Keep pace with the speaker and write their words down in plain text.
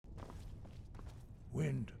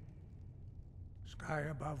Wind. Sky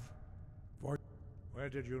above. Voice. Where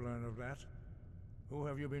did you learn of that? Who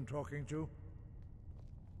have you been talking to?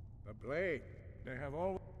 The Blade. They have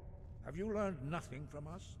all... Have you learned nothing from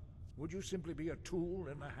us? Would you simply be a tool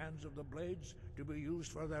in the hands of the Blades to be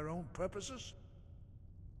used for their own purposes?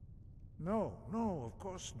 No, no, of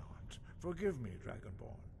course not. Forgive me,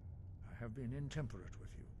 Dragonborn. I have been intemperate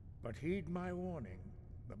with you. But heed my warning.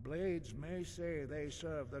 The Blades may say they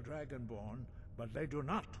serve the Dragonborn, but they do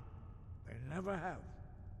not. They never have.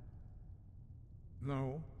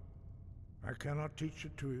 No, I cannot teach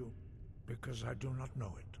it to you, because I do not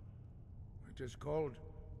know it. It is called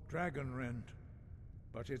Dragonrend,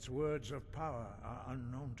 but its words of power are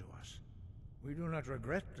unknown to us. We do not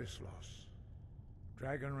regret this loss.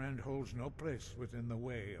 Dragonrend holds no place within the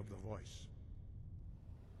way of the voice.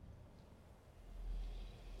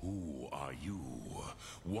 Who are you?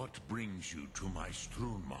 What brings you to my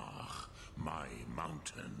Strunmach, my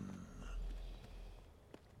mountain?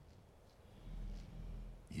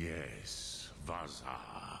 Yes,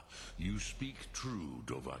 Vaza. You speak true,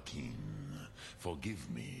 Dovahkiin. Forgive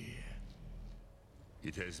me.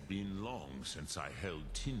 It has been long since I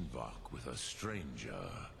held Tinvak with a stranger.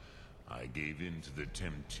 I gave in to the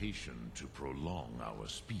temptation to prolong our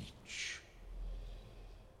speech.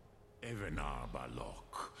 Evenar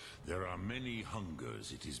Balok, there are many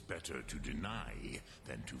hungers it is better to deny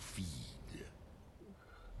than to feed.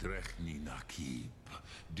 Drechni Nakib,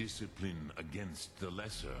 discipline against the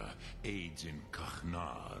lesser aids in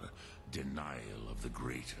Kachnar, denial of the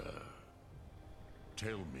greater.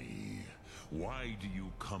 Tell me, why do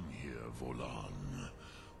you come here, Volan?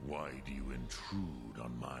 Why do you intrude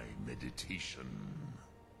on my meditation?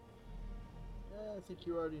 I think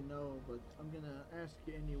you already know, but I'm gonna ask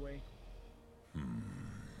you anyway.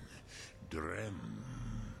 Drem,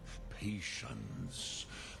 patience.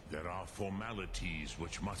 There are formalities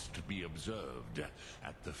which must be observed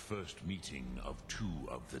at the first meeting of two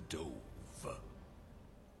of the Dove.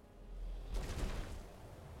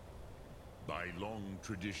 By long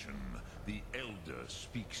tradition, the Elder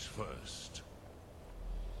speaks first.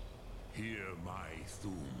 Hear my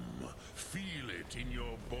Thum. Feel it in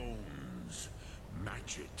your bones.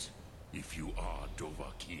 Match it if you are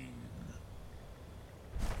Dovahkiin.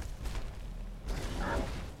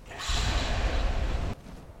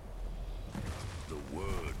 The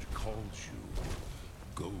word calls you.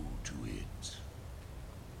 Go to it.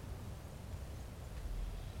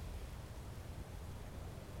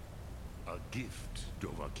 A gift,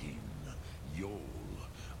 Dovahkiin. You'll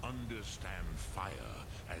understand fire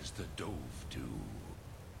as the Dove do.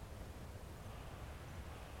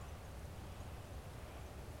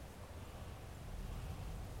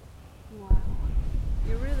 Wow.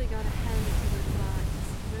 You really gotta hand it to the gods.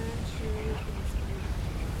 Man truly is great.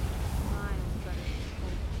 Miles better than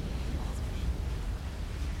Tolkien, that's for sure.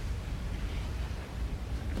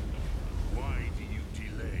 Why do you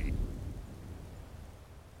delay?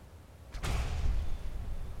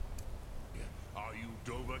 Are you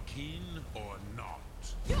Dovahkiin or not?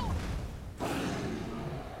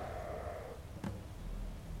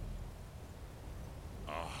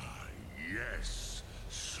 Ah, yes.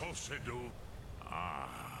 Sosedo.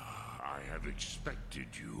 Ah, I have expected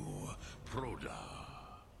you, Proda.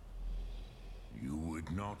 You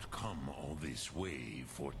would not come all this way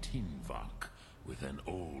for Tinvak with an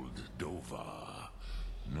old Dova.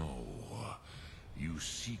 No, you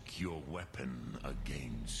seek your weapon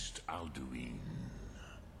against Alduin.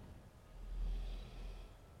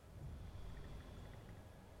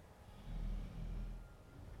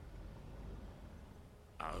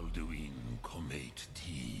 Alduin Comate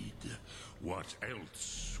Teed. What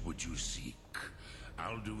else would you seek?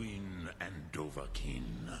 Alduin and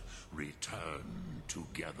Dovahkiin return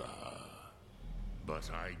together. But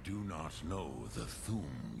I do not know the Thum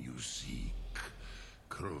you seek.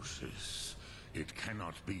 Croesus, it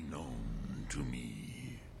cannot be known to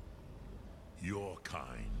me. Your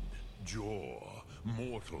kind, Jor,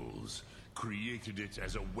 mortals, created it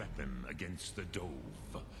as a weapon against the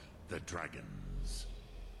Dove, the dragons.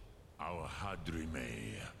 Our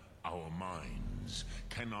Hadrime, our minds,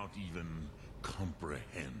 cannot even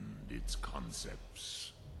comprehend its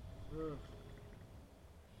concepts.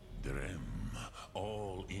 Drem,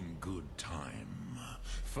 all in good time.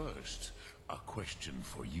 First, a question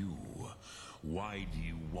for you. Why do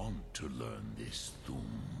you want to learn this Thum?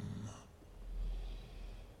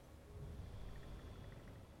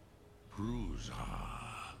 Prusa,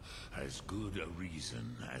 as good a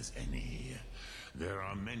reason as any. There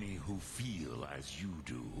are many who feel as you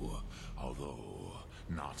do, although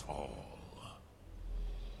not all.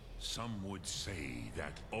 Some would say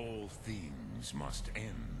that all things must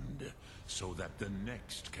end, so that the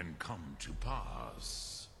next can come to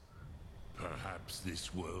pass. Perhaps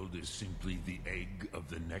this world is simply the egg of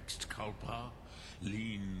the next Kalpa?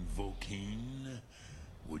 Lean Vokeen?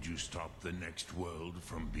 Would you stop the next world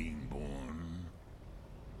from being born?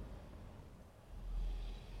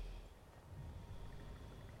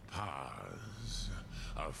 Paz,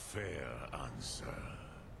 a fair answer.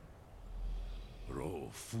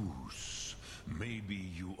 Rofus, maybe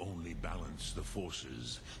you only balance the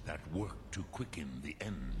forces that work to quicken the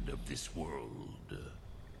end of this world.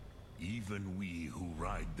 Even we who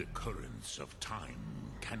ride the currents of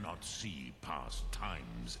time cannot see past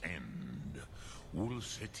time's end.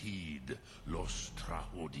 Wulsetid los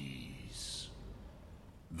trahodis.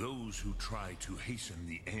 Those who try to hasten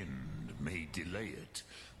the end may delay it.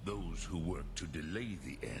 Those who work to delay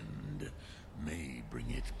the end may bring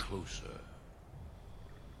it closer.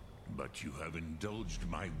 But you have indulged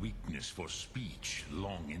my weakness for speech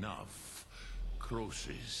long enough.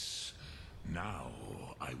 Croesus, now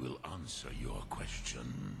I will answer your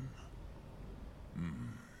question.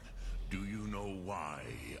 Do you know why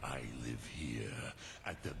I live here,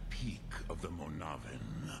 at the peak of the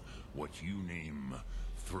Monaven, what you name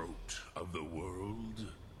throat of the world?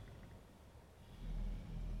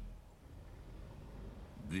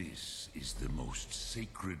 This is the most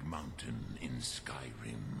sacred mountain in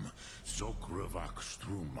Skyrim, Zokravak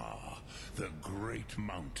Struma, the great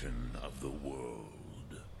mountain of the world.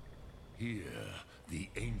 Here, the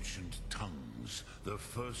ancient tongues, the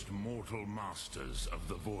first mortal masters of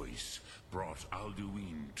the voice, brought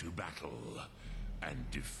Alduin to battle and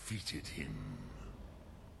defeated him.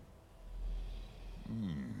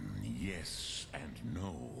 Yes and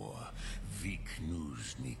no.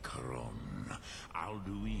 Viknuzny Karon.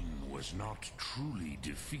 Alduin was not truly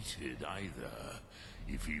defeated either.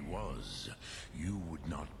 If he was, you would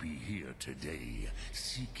not be here today,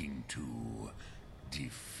 seeking to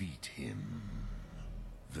defeat him.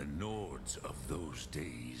 The Nords of those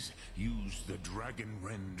days used the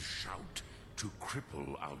Dragonrend shout to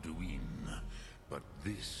cripple Alduin, but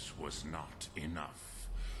this was not enough.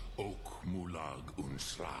 Ok Mulag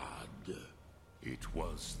Unslad. It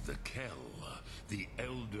was the Kell, the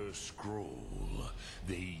Elder Scroll.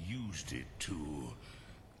 They used it to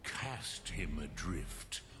cast him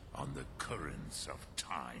adrift on the currents of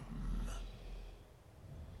time.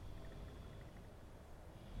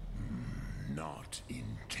 Not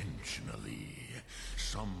intentionally.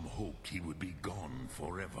 Some hoped he would be gone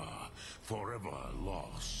forever, forever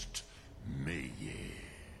lost. Meye.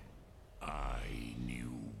 I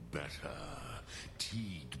knew better.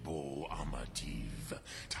 Tidbo Amativ.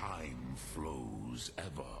 Time flows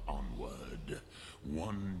ever onward.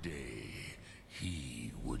 One day,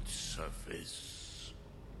 he would surface.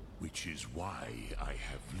 Which is why I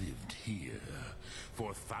have lived here.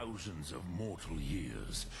 For thousands of mortal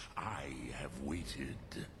years, I have waited.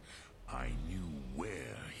 I knew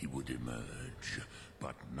where he would emerge,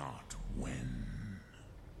 but not when.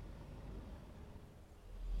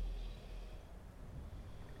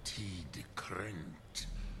 Tid Krent.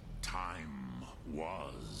 Time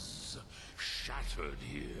was shattered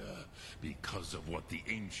here because of what the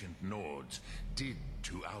ancient Nords did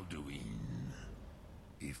to Alduin.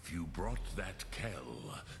 If you brought that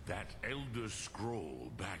Kell, that Elder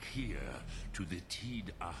Scroll back here to the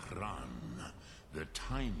Tid Ahran, the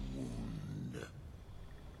Time Wound,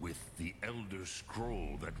 with the Elder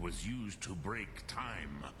Scroll that was used to break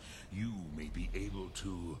time, you may be able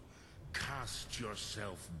to cast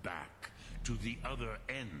yourself back to the other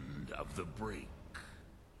end of the break.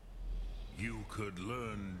 You could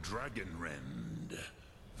learn Dragonrend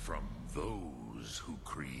from those who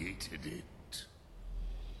created it.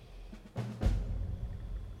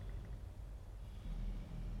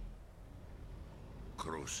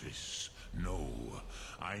 Croesus, no.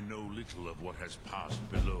 I know little of what has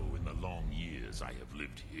passed below in the long years I have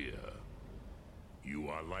lived here. You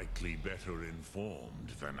are likely better informed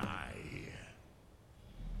than I.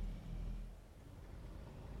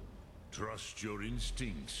 Trust your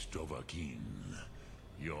instincts, Dovahkiin.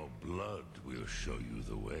 Your blood will show you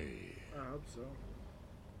the way. I hope so.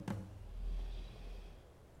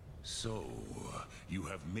 So, you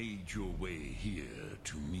have made your way here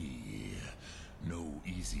to me. No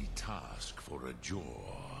easy task for a Jor,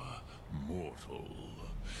 mortal.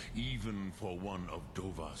 Even for one of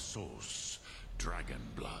Dovahsos, dragon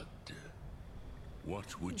blood.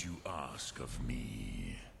 What would you ask of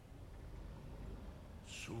me?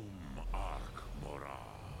 Sum Ark Mora.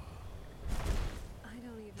 I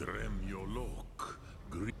don't even... Drem Yolok.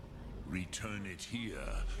 Return it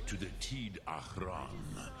here to the Tid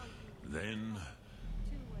Achran. Then,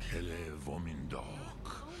 Kele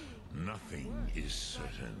Vomindok. Nothing is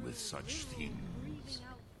certain with such things.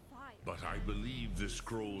 But I believe the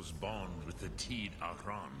scroll's bond with the Tid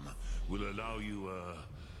Achran will allow you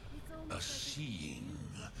a seeing,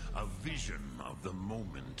 a vision of the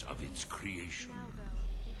moment of its creation.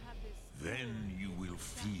 Then you will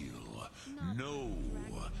feel, know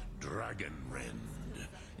Dragonrend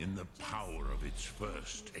in the power of its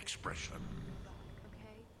first expression.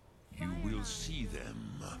 You will see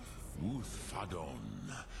them,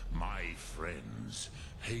 Wuthfadon, my friends,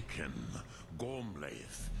 Haken,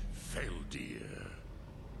 Gormlaith, Feldir.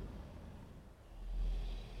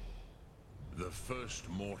 The first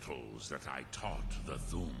mortals that I taught the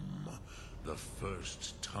Thum, the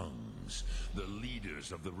first tongues, the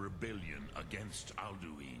leaders of the rebellion against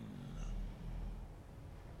Alduin.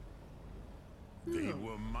 They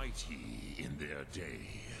were mighty in their day,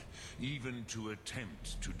 even to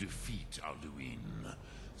attempt to defeat Alduin.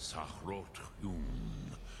 Sahrot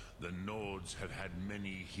Hun. The Nords have had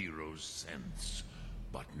many heroes since,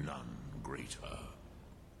 but none greater.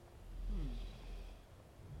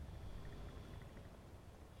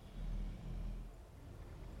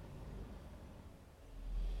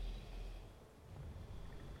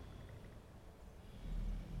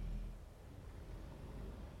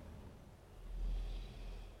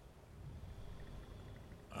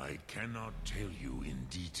 I cannot tell you in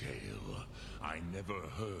detail. I never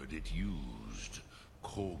heard it used.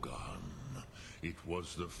 Kogan. It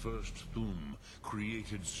was the first Thum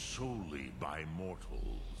created solely by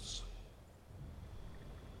mortals.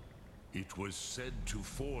 It was said to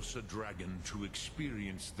force a dragon to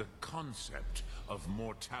experience the concept of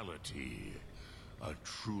mortality. A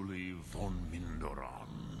truly von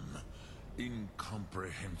Mindoran.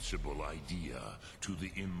 Incomprehensible idea to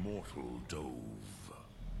the immortal Dove.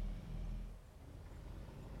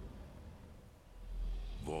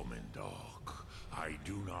 Vormendok, I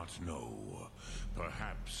do not know.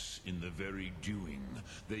 Perhaps in the very doing,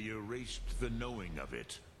 they erased the knowing of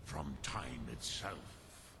it from time itself.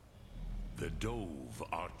 The Dove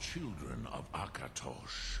are children of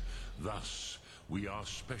Akatosh. Thus, we are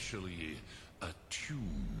specially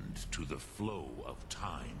attuned to the flow of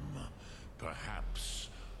time. Perhaps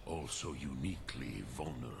also uniquely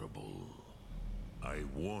vulnerable. I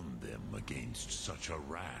warned them against such a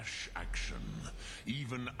rash action.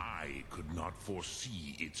 Even I could not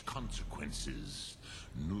foresee its consequences.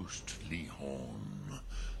 Nust Lihorn.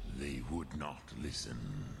 They would not listen.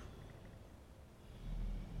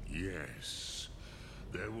 Yes,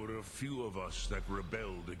 there were a few of us that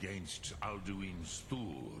rebelled against Alduin's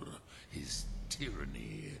Thur, his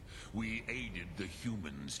tyranny. We aided the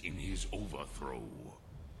humans in his overthrow.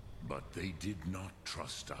 But they did not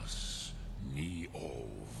trust us.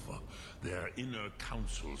 Ni-Ov. Their inner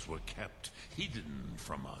councils were kept hidden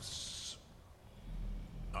from us.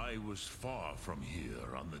 I was far from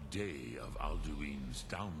here on the day of Alduin's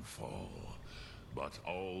downfall, but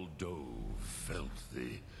all Dove felt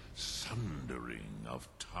the sundering of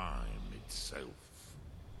time itself.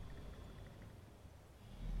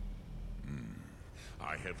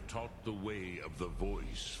 I have taught the way of the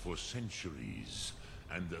voice for centuries,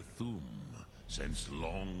 and the Thum since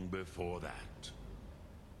long before that.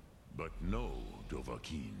 But no,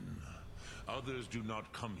 Dovahkiin. Others do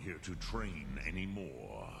not come here to train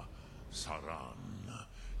anymore. Saran,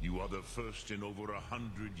 you are the first in over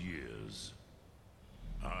 100 years.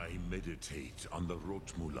 I meditate on the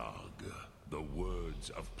Rotmulag, the words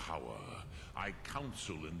of power. I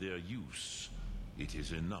counsel in their use. It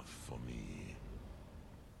is enough for me.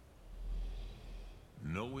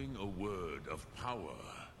 Knowing a word of power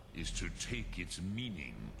is to take its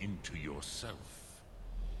meaning into yourself.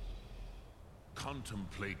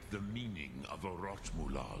 Contemplate the meaning of a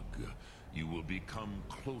Rotmulag. You will become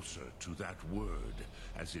closer to that word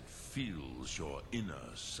as it fills your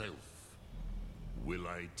inner self. Will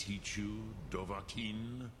I teach you,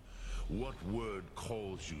 Dovahkiin? What word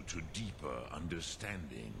calls you to deeper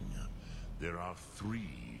understanding? There are 3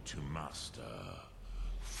 to master.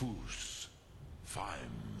 Fus,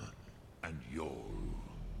 Faim, and Yol.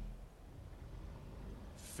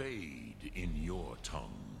 Fade in your tongue.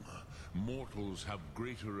 Mortals have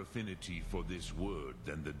greater affinity for this word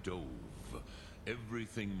than the Dove.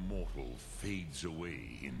 Everything mortal fades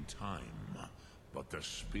away in time, but the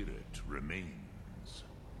spirit remains.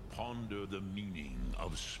 Ponder the meaning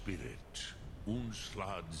of spirit.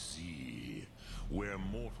 Unslad Zi. Where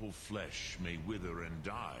mortal flesh may wither and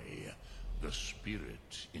die, the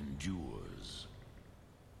spirit endures.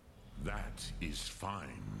 That is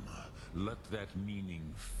fine. Let that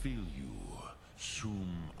meaning fill you. Sum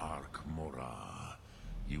Arc Mora.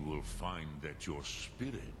 You will find that your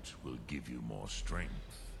spirit will give you more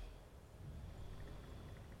strength.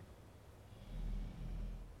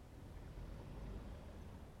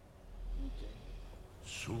 Okay.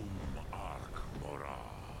 Sum Arc Mora.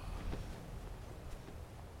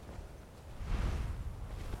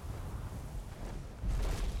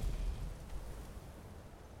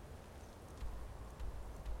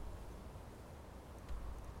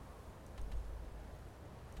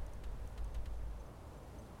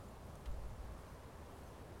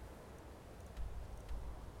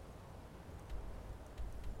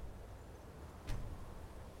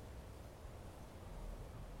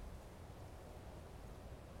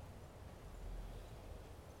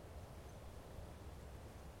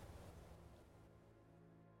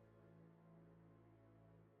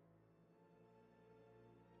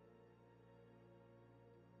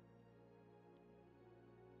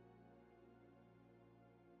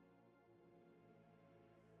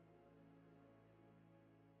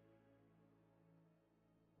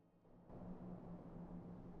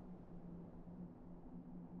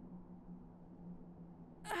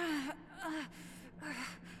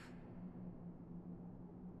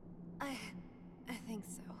 I think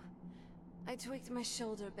so. I tweaked my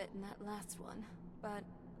shoulder a bit in that last one, but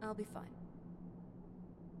I'll be fine.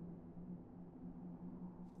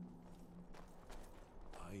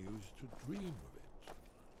 I used to dream of it.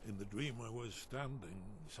 In the dream I was standing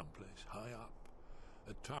someplace high up.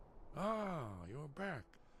 At top. Ah, you're back.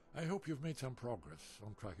 I hope you've made some progress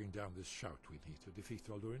on tracking down this shout we need to defeat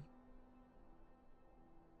Alduin.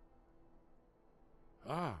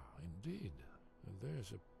 Ah, indeed. And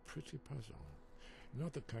there's a pretty puzzle.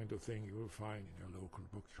 Not the kind of thing you will find in your local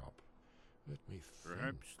bookshop. Let me think.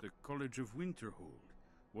 Perhaps the College of Winterhold.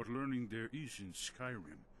 What learning there is in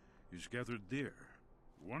Skyrim is gathered there.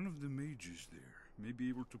 One of the mages there may be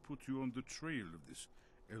able to put you on the trail of this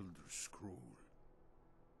Elder Scroll.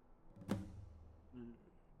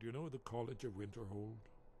 Do you know the College of Winterhold?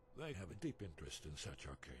 They have a deep interest in such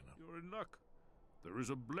arcana. You're in luck. There is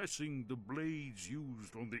a blessing the blades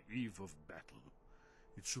used on the eve of battle.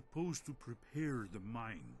 It's supposed to prepare the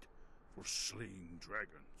mind for slaying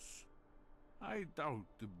dragons. I doubt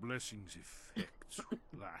the blessing's effects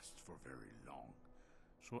last for very long.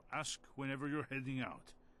 So ask whenever you're heading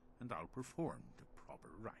out, and I'll perform the proper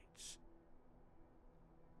rites.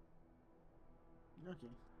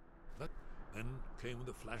 Okay. But then came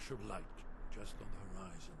the flash of light, just on the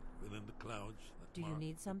horizon, within the clouds that Do you marked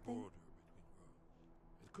need the something? border between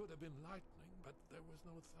worlds. It could have been lightning, but there was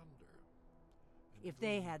no thunder. In If the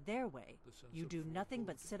they dream, had their way, the sense you of do nothing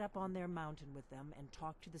but foreboding sit up on their mountain with them and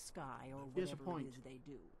talk to the sky or Here's a whatever it point. is they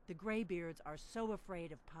do. The Greybeards are so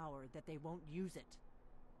afraid of power that they won't use it.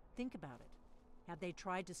 Think about it. Have they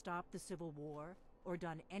tried to stop the Civil War or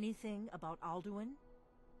done anything about Alduin?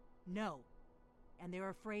 No. And they're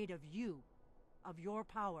afraid of you, of your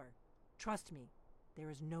power. Trust me,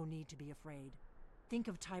 there is no need to be afraid. Think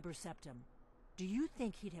of Tiber Septim. Do you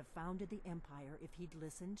think he'd have founded the Empire if he'd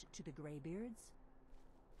listened to the Greybeards?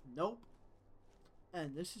 Nope.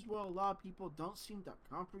 And this is what a lot of people don't seem to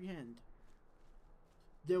comprehend.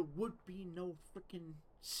 There would be no freaking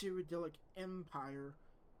Cyrodiilic Empire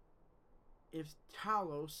if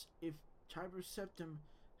if Tiber Septim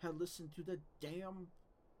had listened to the damn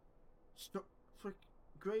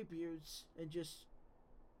Greybeards and just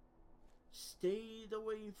stayed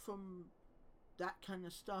away from that kind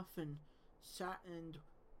of stuff and sat and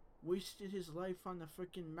wasted his life on the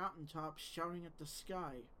freaking mountaintop shouting at the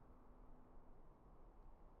sky.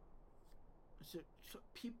 So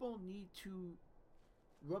people need to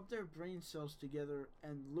rub their brain cells together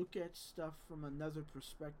and look at stuff from another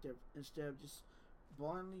perspective instead of just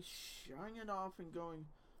blindly shouting it off and going,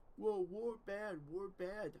 "Whoa, war bad, war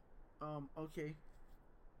bad." Okay.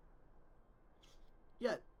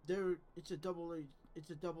 Yeah, it's a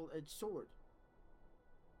double-edged sword.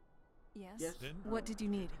 Yes? Yes. Then- What did you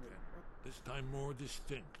need? This time more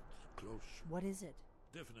distinct, close. What is it?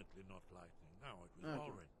 Definitely not lightning. Now it was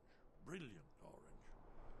Okay. orange. Brilliant orange.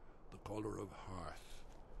 The color of hearth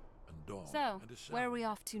and dawn. So, and a where are sound. we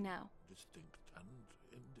off to now? Distinct and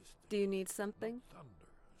indistinct. Do you need Not something? thunder.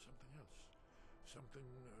 Something else. Something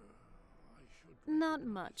I should Not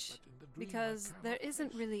recognize, much, but in the dream I because cannot there isn't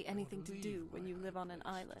guess. really I anything would to leave do when my you live high on an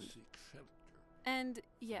place to island. seek shelter. And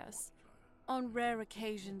yes, Somewhat, on rare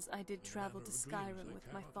occasions I did in travel manner to of dreams, Skyrim I with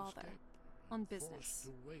my cannot father, escape. on Forced business.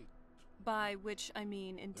 to wait By which I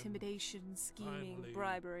mean intimidation, scheming,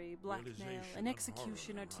 bribery, blackmail, an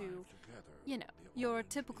execution or two. You know, your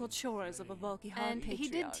typical chores of a Volkihar patriarch. And he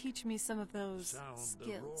did teach me some of those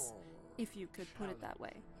skills, if you could put it that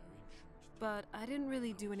way. But I didn't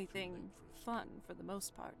really do anything fun for the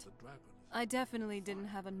most part. I definitely didn't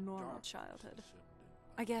have a normal childhood.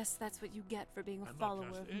 I guess that's what you get for being a follower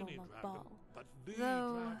of Molok Bal.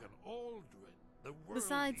 Though,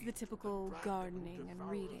 besides the typical gardening and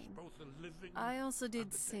reading, I also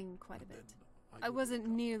did sing quite a bit. I wasn't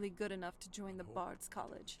nearly good enough to join the Bard's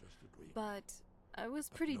College, but I was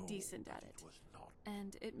pretty decent at it,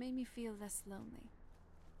 and it made me feel less lonely.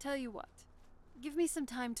 Tell you what, give me some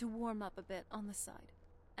time to warm up a bit on the side,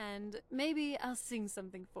 and maybe I'll sing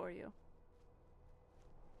something for you.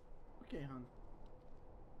 Okay, hon.